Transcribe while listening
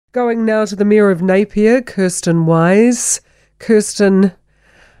Going now to the Mayor of Napier, Kirsten Wise. Kirsten,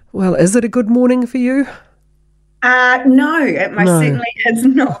 well, is it a good morning for you? No, it most certainly is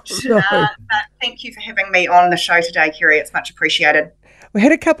not. No. But thank you for having me on the show today, Kerry. It's much appreciated. We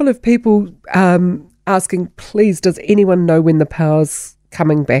had a couple of people asking, please, does anyone know when the power's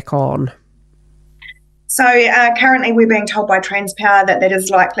coming back on? So currently we're being told by Transpower that is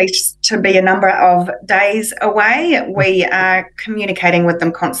likely to be a number of days away. We are communicating with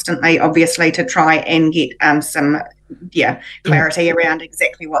them constantly, obviously, to try and get some clarity around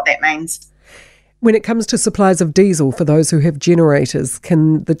exactly what that means. When it comes to supplies of diesel for those who have generators,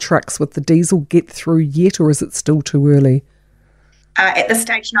 can the trucks with the diesel get through yet, or is it still too early? At this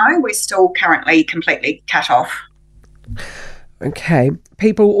stage, no. We're still currently completely cut off. Okay.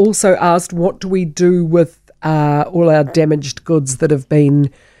 People also asked, what do we do with all our damaged goods that have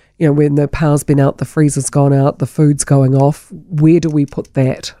been, when the power's been out, the freezer's gone out, the food's going off, where do we put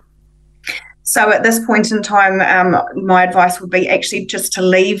that? So at this point in time, my advice would be actually just to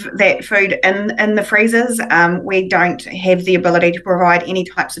leave that food in the freezers. We don't have the ability to provide any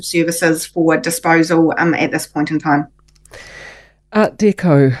types of services for disposal at this point in time. Art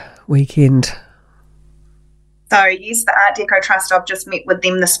Deco weekend. So yes, the Art Deco Trust, I've just met with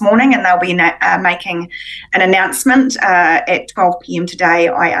them this morning and they'll be making an announcement at 12 p.m. today,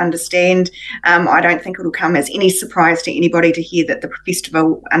 I understand. I don't think it'll come as any surprise to anybody to hear that the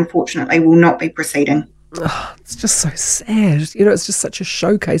festival, unfortunately, will not be proceeding. Oh, it's just so sad. It's just such a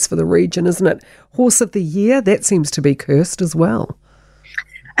showcase for the region, isn't it? Horse of the Year, that seems to be cursed as well.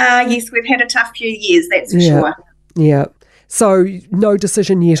 Yes, we've had a tough few years, that's for sure. Yeah. So no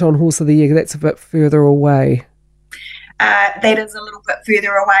decision yet on Horse of the Year. That's a bit further away. That is a little bit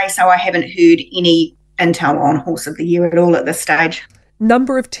further away, so I haven't heard any intel on Horse of the Year at all at this stage.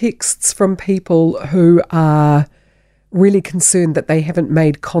 Number of texts from people who are really concerned that they haven't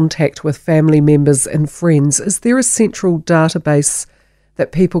made contact with family members and friends. Is there a central database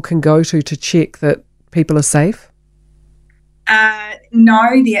that people can go to check that people are safe?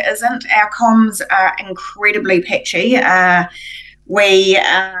 No, there isn't. Our comms are incredibly patchy. We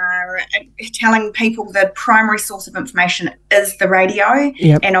are telling people the primary source of information is the radio,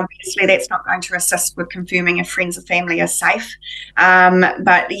 and obviously that's not going to assist with confirming if friends or family are safe.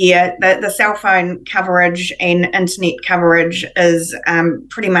 But the cell phone coverage and internet coverage is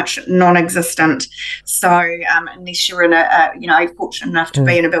pretty much non-existent. So unless you're in fortunate enough to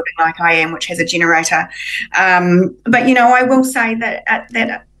be in a building like I am, which has a generator. But I will say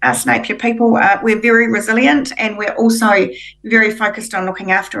that us Napier people, we're very resilient and we're also very focused on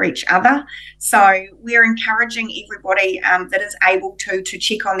looking after each other. So we're encouraging everybody that is able to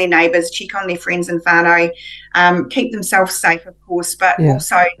check on their neighbours, check on their friends and whānau, keep themselves safe, of course, but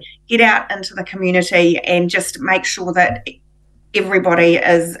also get out into the community and just make sure that everybody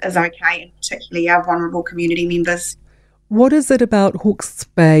is okay, and particularly our vulnerable community members. What is it about Hawke's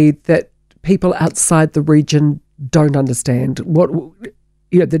Bay that people outside the region don't understand?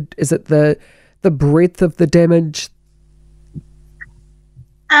 Is it the breadth of the damage?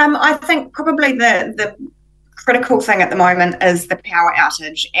 I think probably the critical thing at the moment is the power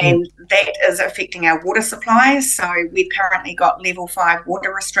outage, and that is affecting our water supply. So we've currently got level 5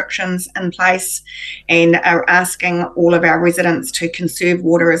 water restrictions in place and are asking all of our residents to conserve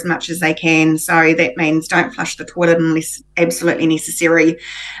water as much as they can. So that means don't flush the toilet unless absolutely necessary.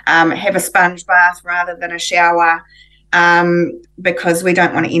 Have a sponge bath rather than a shower. Because we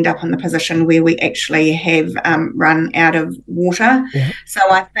don't want to end up in the position where we actually have run out of water. So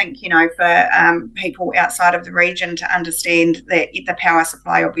I think, for people outside of the region to understand that the power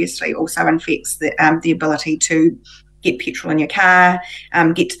supply obviously also affects the ability to get petrol in your car,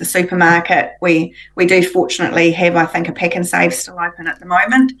 get to the supermarket. We do fortunately have, I think, a Pack and Save still open at the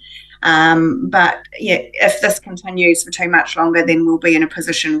moment. But if this continues for too much longer, then we'll be in a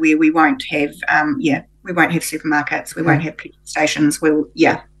position where we won't have we won't have supermarkets, we won't have petrol stations.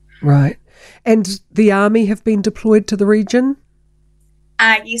 Right. And the Army have been deployed to the region?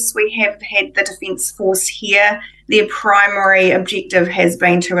 Yes, we have had the Defence Force here. Their primary objective has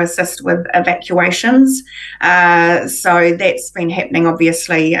been to assist with evacuations. So that's been happening,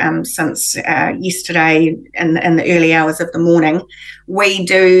 obviously, since yesterday in the early hours of the morning. We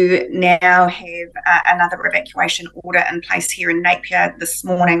do now have another evacuation order in place here in Napier this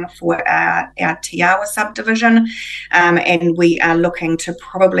morning for our Te Awa subdivision, and we are looking to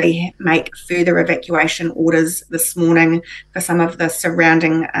probably make further evacuation orders this morning for some of the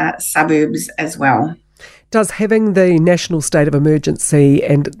surrounding suburbs as well. Does having the national state of emergency,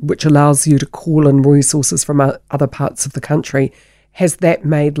 and which allows you to call in resources from other parts of the country, has that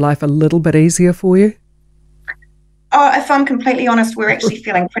made life a little bit easier for you? Oh, if I'm completely honest, we're actually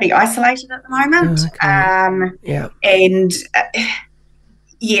feeling pretty isolated at the moment. Yeah. And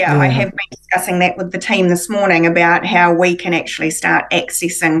I have been discussing that with the team this morning about how we can actually start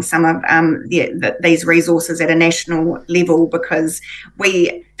accessing some of these resources at a national level, because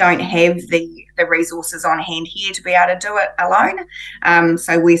we don't have the resources on hand here to be able to do it alone.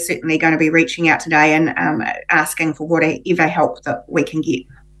 So we're certainly going to be reaching out today and asking for whatever help that we can get.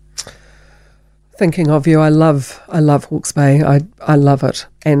 Thinking of you, I love Hawke's Bay. I love it,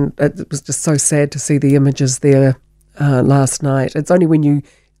 and it was just so sad to see the images there last night. It's only when you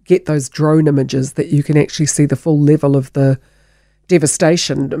get those drone images that you can actually see the full level of the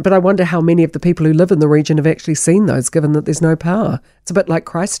devastation. But I wonder how many of the people who live in the region have actually seen those, given that there's no power. It's a bit like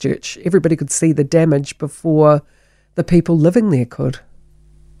Christchurch. Everybody could see the damage before the people living there could.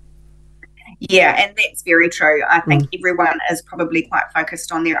 Yeah, and that's very true. I think everyone is probably quite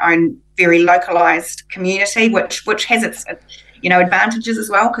focused on their own very localised community, which has its advantages as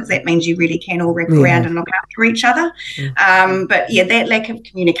well, because that means you really can all wrap around and look after each other. But that lack of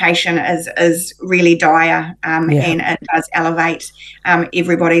communication is really dire, and it does elevate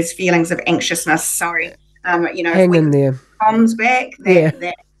everybody's feelings of anxiousness. So, hang in there. Comms back,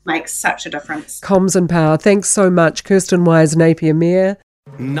 that makes such a difference. Comms and power. Thanks so much, Kirsten Wise, Napier Mayor.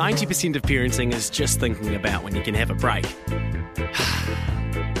 90% of parenting is just thinking about when you can have a break.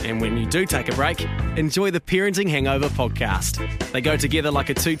 And when you do take a break, enjoy the Parenting Hangover podcast. They go together like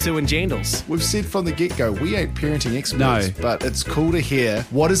a tutu and jandals. We've said from the get-go, we ain't parenting experts, but it's cool to hear,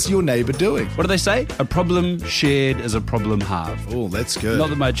 what is your neighbour doing? What do they say? A problem shared is a problem halved. Oh, that's good. Not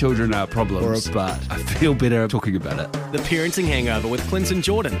that my children are problems, but I feel better talking about it. The Parenting Hangover with Clinton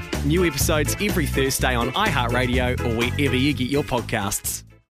Jordan. New episodes every Thursday on iHeartRadio or wherever you get your podcasts.